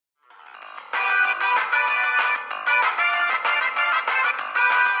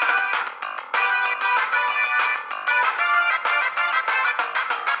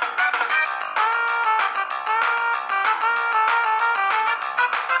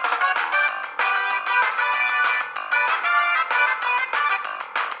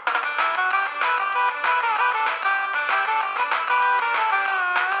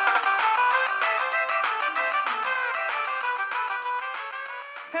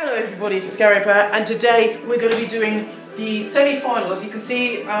Hello everybody, it's Scary Bear, and today we're going to be doing the semi-finals. As you can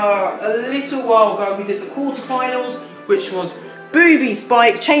see, a little while ago we did the quarter-finals, which was Boo v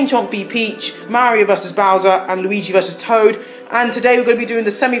Spike, Chain Chomp v Peach, Mario vs Bowser, and Luigi vs Toad. And today we're going to be doing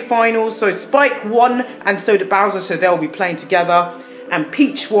the semi-finals, so Spike won, and so did Bowser, so they'll be playing together. And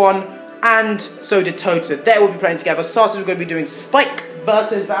Peach won, and so did Toad, so they will be playing together. Starting, we're going to be doing Spike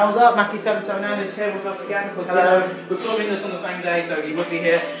versus Bowser. Mackie779 is here with us again because we're filming this on the same day, so he would be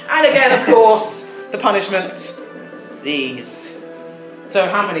here. And again, of course, the punishment. These. So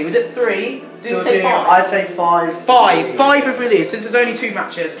how many? We did 3. So I'd say 5. 5 if we leave, since there's only 2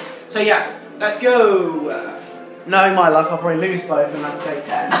 matches. So yeah, let's go. Knowing my luck, I'll probably lose both and I'd say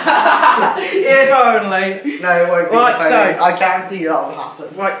 10. If only. No, it won't be. Right, so I guarantee that will happen.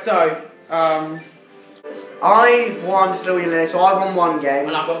 Right, so I've won still in there, so I've won 1 game.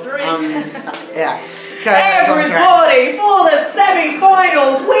 And I've got 3. Yeah. Everybody, for the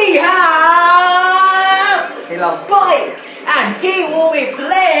semi-finals, we have Spike, and he will be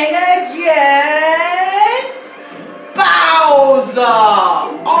playing against Bowser.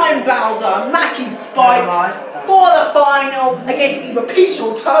 I'm Bowser, Mackie's Spike. For the final against either Peach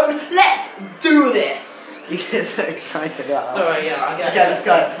or Toad. Let's do this. You get so excited about that. Sorry, yeah, I get it. Okay, let's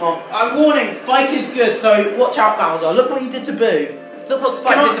go. Come on. I'm warning, Spike is good, so watch out, Bowser. Look what you did to Boo. Look what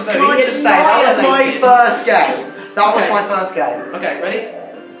Spike did to Boo. Can I just say, that was my first game. That was my first game. Okay, ready?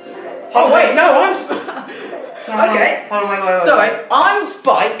 Oh wait, no, I'm okay. Hold on, wait. Sorry, I'm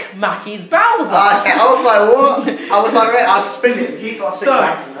Spike, Mackie's Bowser. Okay, I was like, what? I was spinning. He's got a 6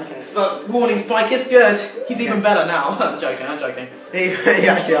 okay. But warning, Spike is good. He's even better now. I'm joking. Yeah,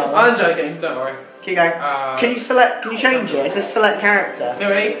 I'm joking, don't worry. Keep going. Can you change it? It says select character. You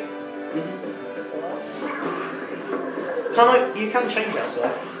ready? You can change it, I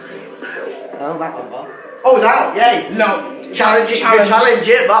swear. Oh, that one well. Oh, it's out, yay! No. Challenge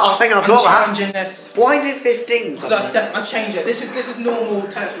it, but I think I've got that. I'm challenging this. Why is it 15? Because I changed it. This is normal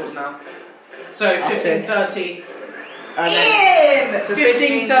tennis rules now. So 15, 30. So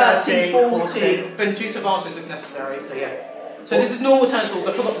 15, 30, 40. But do advantage if necessary, so yeah. So this is normal tennis rules,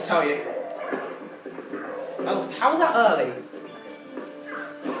 I forgot to tell you. Oh, how was that early?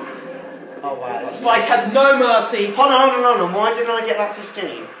 Oh wow. Spike has no mercy. Hold on. Why didn't I get that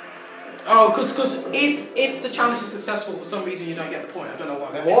 15? Oh, because if the challenge is successful, for some reason you don't get the point. I don't know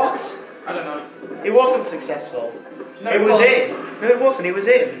why that is. I don't know. It wasn't successful. No, it was in. No, it wasn't. It was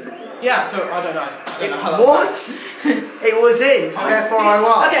in. Yeah, so I don't know. I don't know how that works. It was in, so therefore I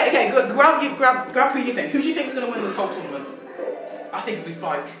won. Okay, grab who you think. Who do you think is going to win this whole tournament? I think it'll be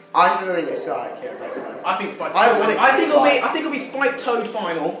Spike. I still think it's Spike, yeah, basically. I think Spike. I think it'll be Spike Toad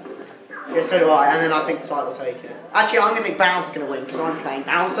final. Yeah, so do I, and then I think Spike will take it. Actually, I'm going to think Bowser's going to win, because I'm playing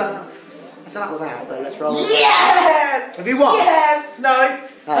Bowser. I said that was out, but let's roll. Yes! Have you won? Yes! No.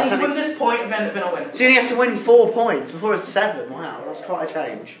 I need to win this point, and then I'll win. So you only have to win 4 points, before it's 7. Wow, that's quite a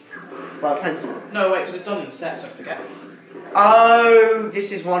change. Well, depends. No, wait, because it's done in sets, I forget. Oh,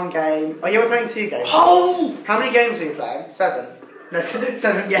 this is 1 game. Oh, you were playing 2 games. Oh! How many games were you playing? 7. No,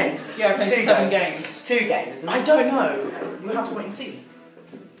 7 games. Yeah, I played 7 games. 2 games, isn't it? I don't know. You'll have to wait and see.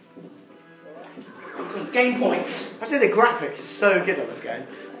 It's game point. I say the graphics are so good on this game.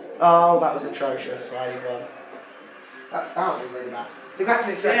 Oh, that was atrocious. Right, that was really bad. The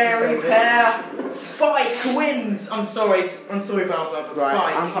graphics are so good. Spike wins. I'm sorry, Bowser, but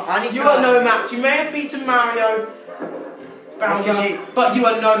Spike. You are no match. You may have beaten Mario, Bowser, but you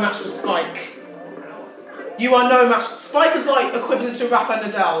are no match for Spike. You are no match. Spike is like equivalent to Rafa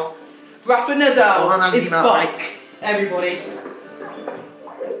Nadal. Rafa Nadal is Spike. Everybody.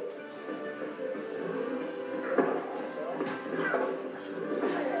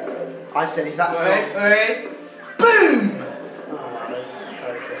 I said if that's Ready? Boom! Oh wow, that was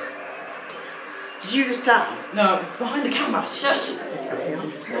atrocious. Did you just die? No, it's behind the camera. Shush! Okay, I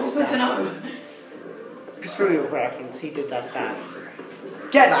was meant to know. Just for your reference, he did that stat.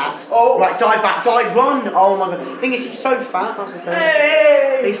 Get that! Oh! Right, dive back, run! Oh my god. The thing is, he's so fat, that's the thing.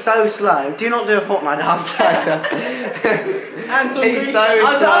 Hey! He's so slow. Do not do a Fortnite dance either. Anton He's so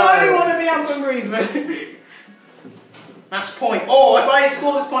slow. I only want to be Anton Griezmann. Match point. Oh, if I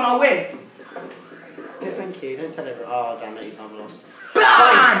score this point, I'll win. Yeah, thank you. Don't tell everyone. Oh, damn it, I've lost.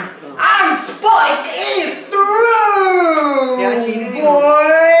 Bang! Oh. And Spike is through!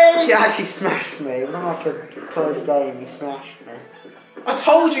 Boy! He actually smashed me. It wasn't like a close game. He smashed me. I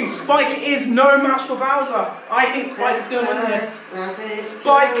told you, Spike is no match for Bowser. I think Spike is going to win this.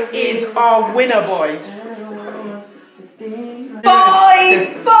 Spike is our winner, boys.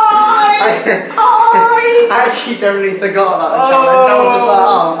 Bye! I actually generally forgot about the challenge. I was just like,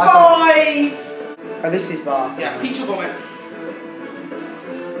 oh, bye! Oh, this is Bath. Yeah, Peach will vomit.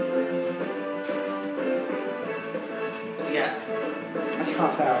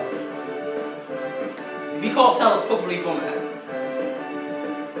 can't tell. If you can't tell, it's probably vomit.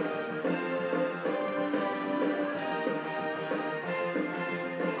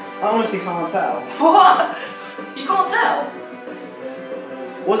 I honestly can't tell. What? You can't tell?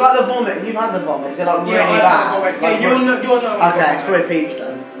 Was that the vomit? You've had the vomit. Is it like really Yeah, bad? Like, Like, you're not. okay, it's probably peach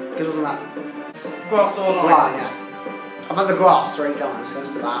then. Because wasn't that? Grass or lime? Right, yeah. I've had the grass 3 times, so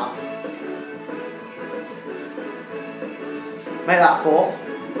let's put that out. Make that 4th.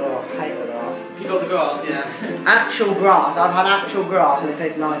 Oh, I hate the grass. You got the grass, yeah. Actual grass. I've had actual grass and it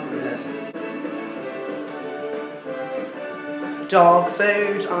tastes nicer than this. Dog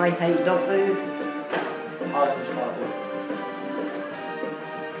food. I hate dog food. I think it's horrible.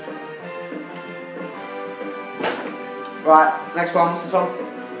 Right, next one. What's this one?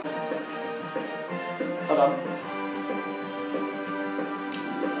 Hold on.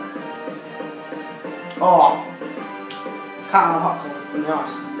 Oh. Cat and popcorn.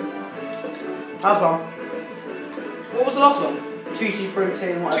 Nice. Last one. What was the last one? Tutti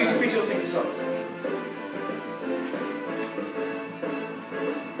frutti and whatever. Tutti frutti or Snickers socks?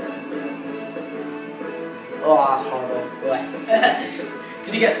 Oh, that's horrible.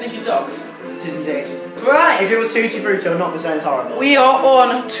 Did you get stinky socks? Did indeed. Right. If it was Tutti frutti, I would not be saying it's horrible. We are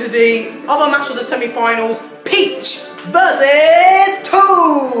on to the other match of the semi-finals. Peach versus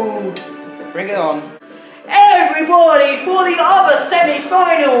Toad. Bring it on. Everybody, for the other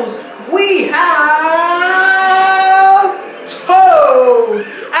semi-finals, we have Toad,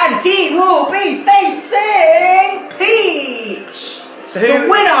 and he will be facing Peach. So the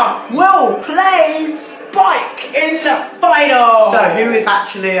winner will play Spike in the final. So who is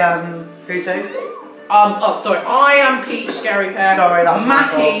actually who's who? Oh, sorry, I am Peach, Scary Pear. Sorry, that was my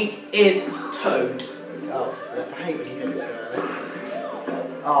Mackie is Toad. Oh, I hate when you do it so early.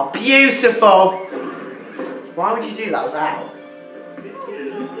 Oh, beautiful. Why would you do that? It was out.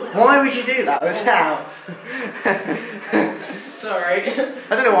 Why would you do that? It was out. Sorry.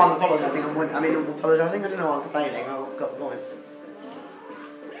 I don't know why I'm apologising. I'm apologising. I don't know why I'm complaining. I got the point.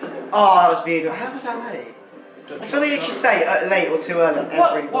 Oh, that was beautiful. How was that late? I swear they actually say late or too early on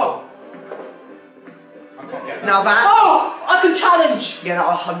every What? I can't get that. Now that. Oh! I can challenge! Yeah,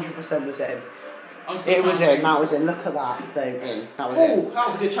 that 100% was in. I'm still It was challenging. in. That was in. Look at that. Boom. In. That was in. Oh, that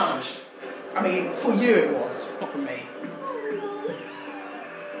was a good challenge. I mean, for you it was, not for me.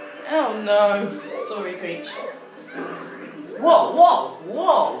 Oh no. Sorry, Peach.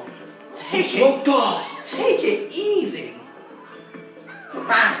 Whoa! Take it easy.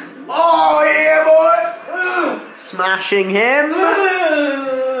 Bam. Oh yeah, boy! Smashing him.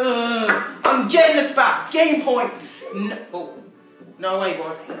 I'm getting this back. Game point. No, oh. No way,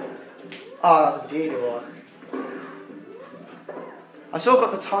 boy. Oh, that's a beautiful one. I've still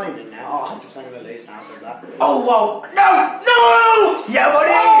got the timing now. Oh, 100% going to lose now, I said that. Oh, whoa. No! Yeah,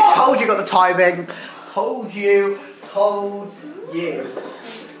 buddy! Oh! Told you got the timing. Told you.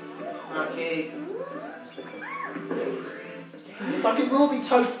 Okay. Looks like it will be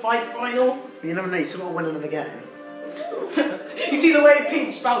Toad Spike final. You never know, you still got to win another game. You see the way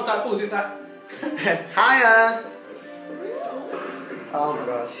Peach bounced that ball? She's like... Hiya! Oh my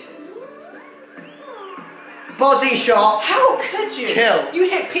god. Body shot! How could you? Kill. You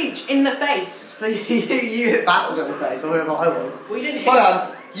hit Peach in the face. So you hit Battles on the face, or whoever I was. Well, you didn't hit... Hold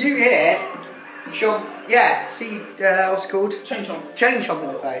on. You hit... Chomp... Yeah, see... what's it called? Chain Chomp. Chain Chomp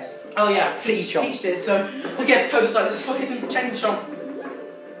in the face. Oh yeah, Sea Chomp. Peach did, so I guess Toad was like, this fucking Chain Chomp.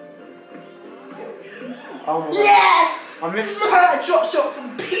 Oh my god. Yes! I missed Look at that drop shot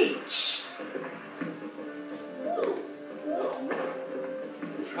from Peach.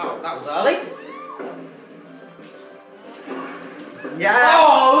 Oh, that was early. Yeah!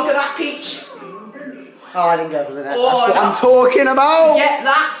 Oh, look at that Peach. Oh, I didn't go for the net. Oh, That's what I'm no. talking about! Get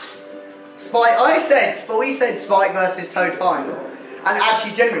that. Spike, we said Spike versus Toad final. And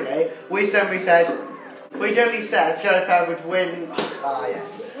actually, generally, we generally said Scary Pear would win. Ah,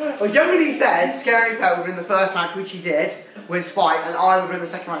 yes. We generally said Scary Pear would win the first match, which he did, with Spike, and I would win the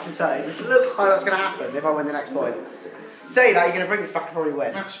second match with Toad, which looks like that's going to happen if I win the next point. Say that, you're going to bring this back and probably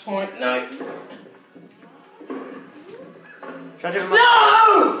win. Match point, no. Should I do it? No!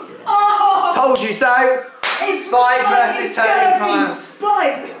 Oh! Told you so! It's Spike versus Toad in It's final. gonna be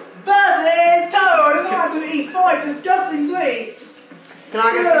Spike versus Toad. I'm about to eat 5 disgusting sweets. Can I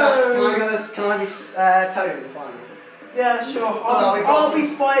be Toad in the final? Yeah, sure. Oh, I'll be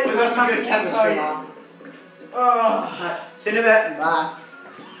Spike We've got versus some good Toad. chemistry now. Oh. See you in a bit. Bye.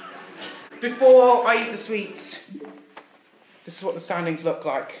 Before I eat the sweets, this is what the standings look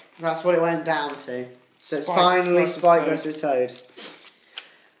like. That's what it went down to. So it's Spike finally versus Spike Toad. versus Toad.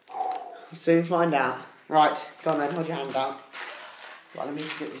 We'll soon find out. Right, go on then, hold your hand out. Right, let me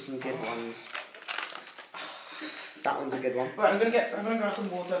just get you some good ones. That one's a good one. Right, I'm gonna grab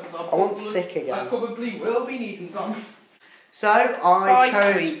some water because I want sick again. I probably will be needing some. So I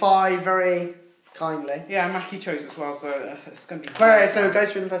chose sweets. 5 very kindly. Yeah, Mackie chose as well, so it's gonna be. Right, so go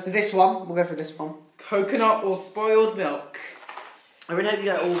through the first. This one, we'll go for this one. Coconut or spoiled milk. I really hope you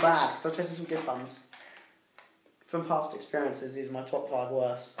get all bad because I chose some good ones. From past experiences, these are my top 5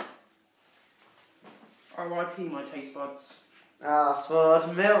 worst. R.I.P. my taste buds. Ah,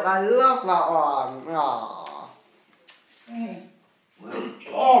 spoiled milk. I love that one. Ah.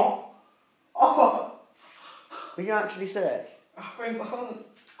 Oh! Oh! Were you actually sick? I think.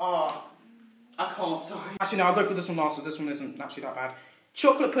 Oh. I can't, sorry. Actually, no, I'll go for this one last, so this one isn't actually that bad.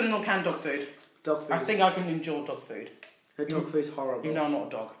 Chocolate pudding or canned dog food? Dog food. I think I can endure dog food. No, dog food is horrible. You know I'm not a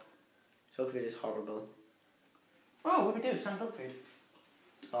dog. Dog food is horrible. Oh, what do we do? It's canned dog food.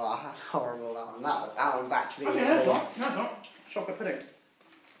 Oh, that's horrible, that one. That one's actually... Actually, no, it's not. No, it's not. Chocolate pudding.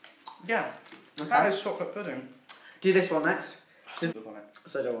 Yeah. Okay. That is chocolate pudding. Do this one next. So do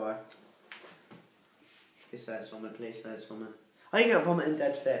So do I. Please say it's vomit, please say it's vomit. Oh, you get vomit in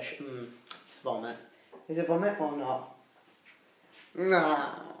dead fish. It's vomit. Is it vomit or not?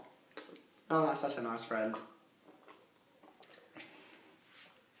 Nah. Oh, that's such a nice friend.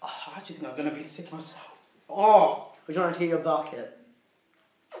 Oh, I actually think I'm going to be sick myself. Oh! Would you like to eat your bucket?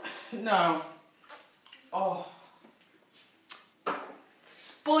 No. Oh.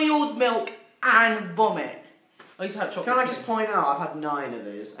 Spoiled milk and vomit. I used to have chocolate. Can I just point out, I've had 9 of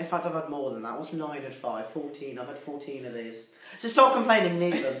these. In fact, I've had more than that. What's 9 and 5? 14. I've had 14 of these. So stop complaining and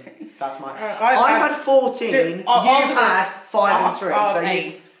eat them. That's my... I've had 14. You've had 5 and 3. So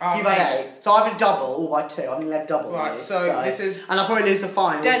 8. You've had 8. So I've had double, all by 2. I've been led double. Right, so this is... And I'll probably lose the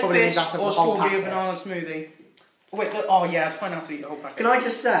final. Dead probably fish that or strawberry or banana smoothie. Wait, oh yeah, it's fine now to eat the whole packet. Can I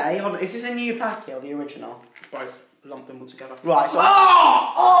just say, hold on, is this a new packet or the original? Both. Lump them all together. Right, so...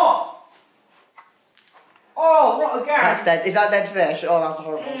 Oh! Oh, what a gag! That's dead. Is that dead fish? Oh, that's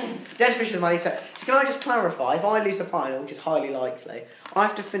horrible. Dead fish is my least. So can I just clarify? If I lose the final, which is highly likely, I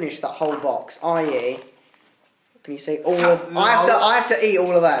have to finish that whole box. I.e., can you see all of? I have to eat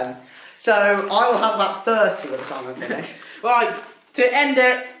all of them. So I will have about 30 by the time I finish. Right, to end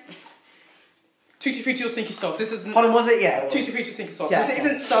it. Tutti Frutti or Stinky Socks. This isn't. Hold on, was it? Yeah. It was. Tutti Frutti or Stinky Socks. Yeah, This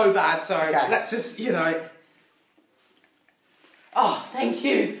isn't so bad. So okay. Let's just, you know. Oh, thank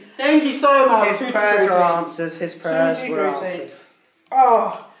you. Thank you so much. His prayers were answered. His prayers were answered.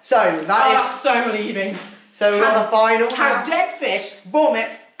 Oh. So that is. So I'm leaving. So we're on the final. Have dead fish,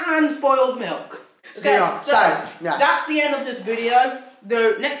 vomit, and spoiled milk. Okay, so yeah. That's the end of this video.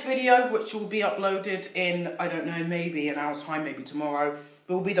 The next video, which will be uploaded in, I don't know, maybe an hour's time, maybe tomorrow,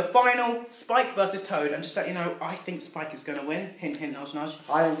 will be the final Spike versus Toad. And just to let you know, I think Spike is going to win. Hint, hint, nudge, nudge.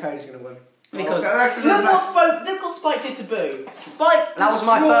 I think Toad is going to win. Because look what Spike did to Boo. Spike. That was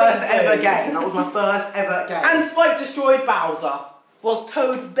my first ever game. That was my first ever game. And Spike destroyed Bowser. Whilst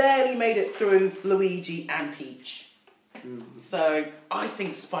Toad barely made it through Luigi and Peach. So I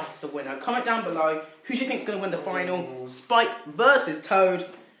think Spike's the winner. Comment down below who do you think is going to win the final Spike versus Toad,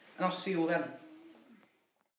 and I'll see you all then.